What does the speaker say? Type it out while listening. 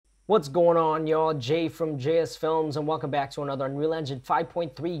What's going on, y'all? Jay from JS Films, and welcome back to another Unreal Engine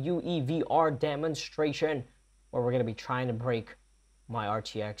 5.3 UEVR demonstration, where we're going to be trying to break my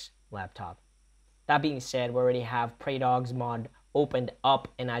RTX laptop. That being said, we already have Prey Dogs mod opened up,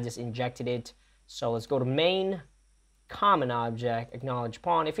 and I just injected it. So let's go to main, common object, acknowledge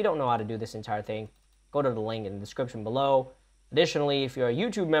pawn. If you don't know how to do this entire thing, go to the link in the description below. Additionally, if you're a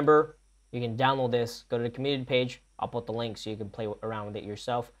YouTube member, you can download this, go to the community page. I'll put the link so you can play around with it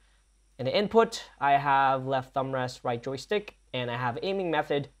yourself. In the input, I have left thumb rest, right joystick, and I have aiming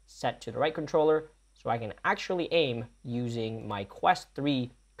method set to the right controller, so I can actually aim using my Quest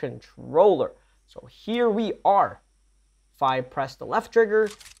 3 controller. So here we are. If I press the left trigger,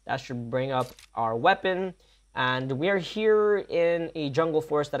 that should bring up our weapon. And we are here in a jungle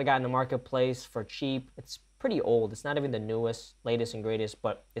forest that I got in the marketplace for cheap. It's pretty old. It's not even the newest, latest and greatest,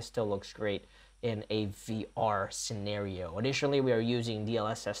 but it still looks great in a VR scenario. Additionally, we are using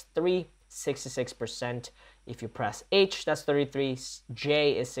DLSS 3, 66%. If you press H, that's 33,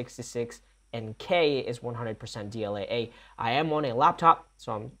 J is 66, and K is 100% DLAA. I am on a laptop,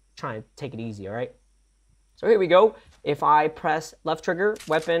 so I'm trying to take it easy, all right? So here we go. If I press left trigger,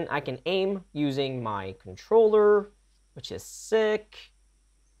 weapon, I can aim using my controller, which is sick.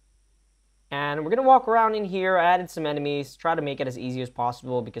 And we're gonna walk around in here. I added some enemies, try to make it as easy as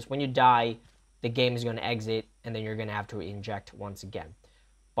possible, because when you die, the game is gonna exit, and then you're gonna have to inject once again.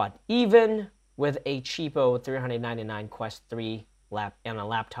 But even with a cheapo 399 Quest 3 on a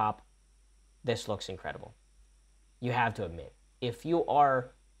laptop, this looks incredible. You have to admit, if you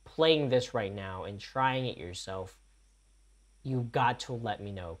are playing this right now and trying it yourself, you got to let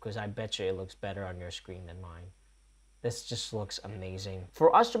me know, because I bet you it looks better on your screen than mine. This just looks amazing.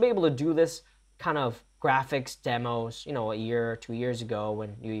 For us to be able to do this kind of graphics demos, you know, a year or 2 years ago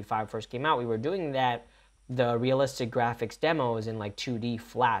when UE5 first came out, we were doing that, the realistic graphics demos in like 2D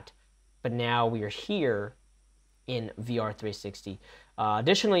flat, but now we are here in VR 360.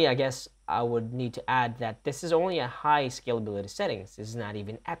 Additionally, I guess I would need to add that this is only a high scalability settings. This is not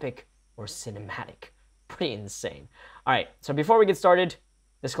even epic or cinematic. Pretty insane. All right, so before we get started,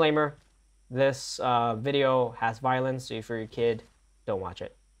 disclaimer, this video has violence, so if you're a kid, don't watch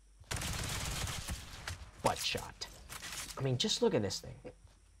it. Butt shot. I mean, just look at this thing.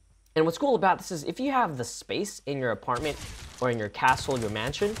 And what's cool about this is if you have the space in your apartment or in your castle, your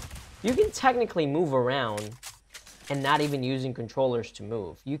mansion, you can technically move around and not even using controllers to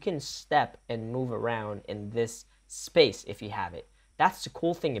move. You can step and move around in this space if you have it. That's the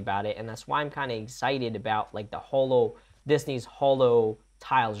cool thing about it, and that's why I'm kind of excited about like the Disney's Holo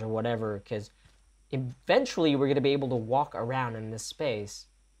tiles or whatever, because eventually we're going to be able to walk around in this space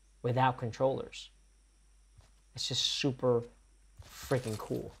without controllers. It's just super freaking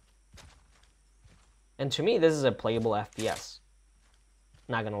cool. And to me, this is a playable FPS.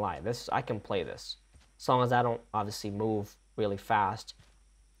 Not gonna lie, I can play this. As long as I don't obviously move really fast.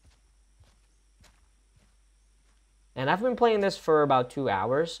 And I've been playing this for about 2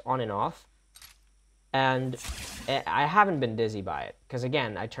 hours, on and off. And I haven't been dizzy by it. Because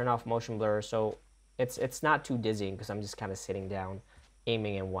again, I turn off motion blur, so it's not too dizzying, because I'm just kind of sitting down,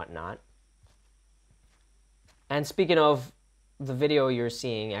 aiming and whatnot. And speaking of, the video you're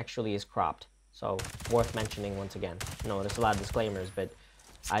seeing actually is cropped. So, worth mentioning once again. No, there's a lot of disclaimers, but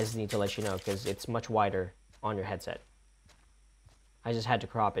I just need to let you know, because it's much wider on your headset. I just had to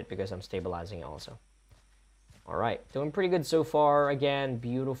crop it because I'm stabilizing it also. Alright, doing pretty good so far. Again,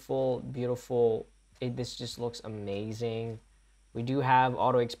 beautiful, beautiful. This just looks amazing. We do have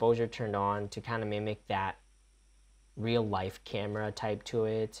auto exposure turned on to kind of mimic that real life camera type to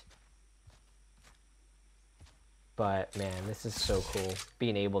it. But man, this is so cool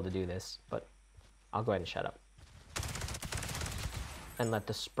being able to do this. But I'll go ahead and shut up and let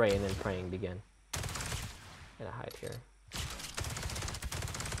the spray and then praying begin. I'm gonna hide here.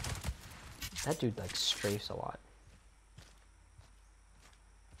 That dude like strafes a lot.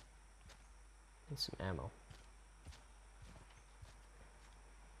 Need some ammo.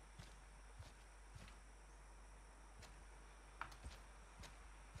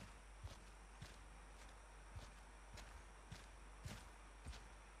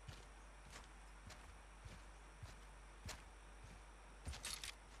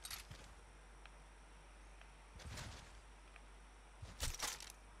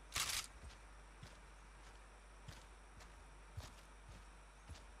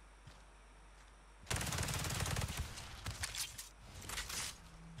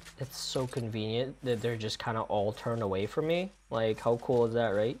 It's so convenient that they're just kind of all turned away from me. Like, how cool is that,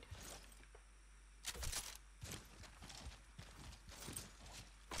 right?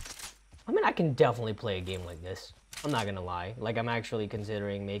 I mean, I can definitely play a game like this. I'm not gonna lie. Like, I'm actually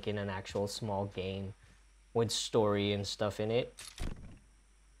considering making an actual small game with story and stuff in it.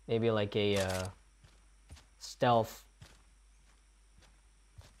 Maybe like a stealth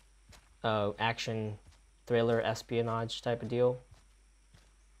action thriller espionage type of deal.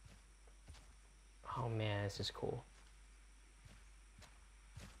 Oh man, this is cool.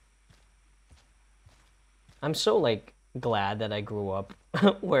 I'm so like glad that I grew up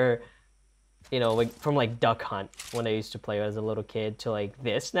where, you know, like from like Duck Hunt when I used to play as a little kid to like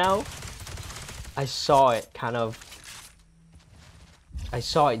this now. I saw it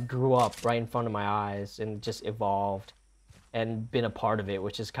grew up right in front of my eyes and just evolved and been a part of it,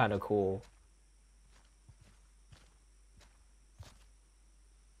 which is kind of cool.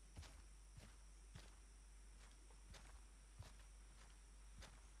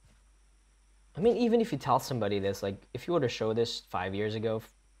 I mean, even if you tell somebody this, like, if you were to show this 5 years ago,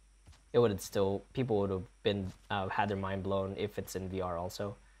 it would have still, people would have been, had their mind blown if it's in VR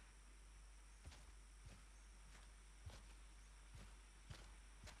also.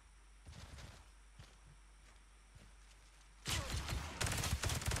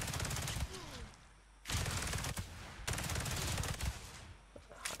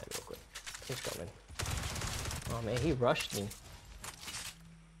 Hide real quick. He's coming. Oh man, he rushed me.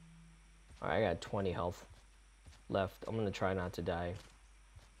 Alright, I got 20 health left. I'm gonna try not to die.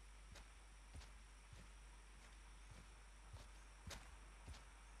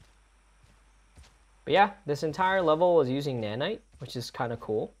 But yeah, this entire level was using nanite, which is kind of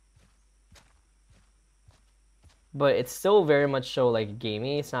cool. But it's still very much so like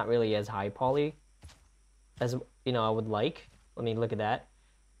gamey. It's not really as high poly as, you know, I would like. I mean, look at that.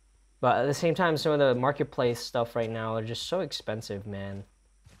 But at the same time, some of the marketplace stuff right now are just so expensive, man.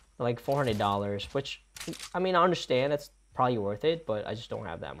 Like $400, which, I mean, I understand it's probably worth it, but I just don't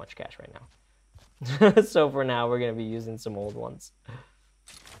have that much cash right now. So for now, we're gonna be using some old ones.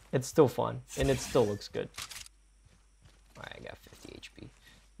 It's still fun, and it still looks good. Alright, I got 50 HP. Let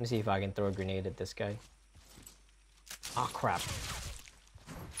me see if I can throw a grenade at this guy. Oh, crap.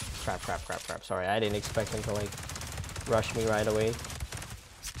 Crap. Sorry, I didn't expect him to, like, rush me right away.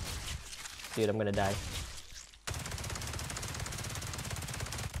 Dude, I'm gonna die.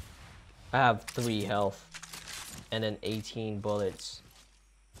 I have 3 health and then 18 bullets.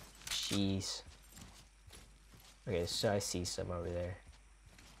 Jeez. Okay, so I see some over there.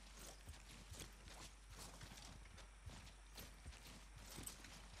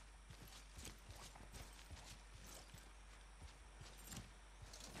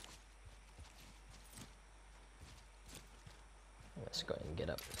 Let's go ahead and get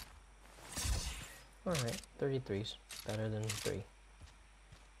up. Alright, 33's better than 3.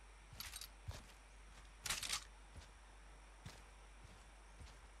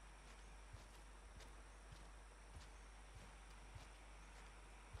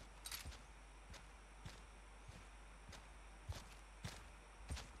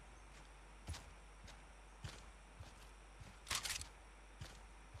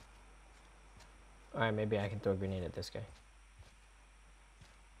 Alright, maybe I can throw a grenade at this guy.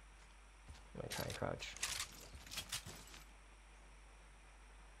 I'm gonna try and crouch.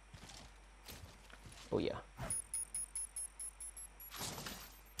 Oh yeah.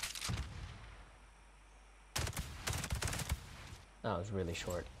 That was really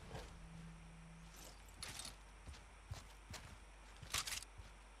short.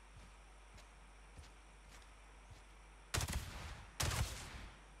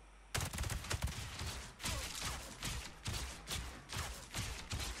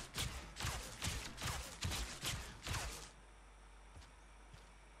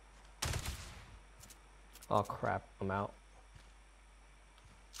 Oh crap, I'm out.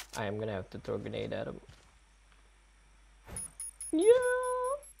 I am gonna have to throw a grenade at him. Yeah!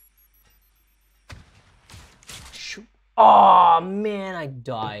 Shoot. Oh man, I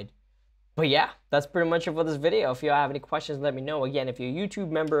died. But yeah, that's pretty much it for this video. If you have any questions, let me know. Again, if you're a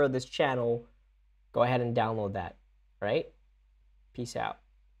YouTube member of this channel, go ahead and download that, right? Peace out.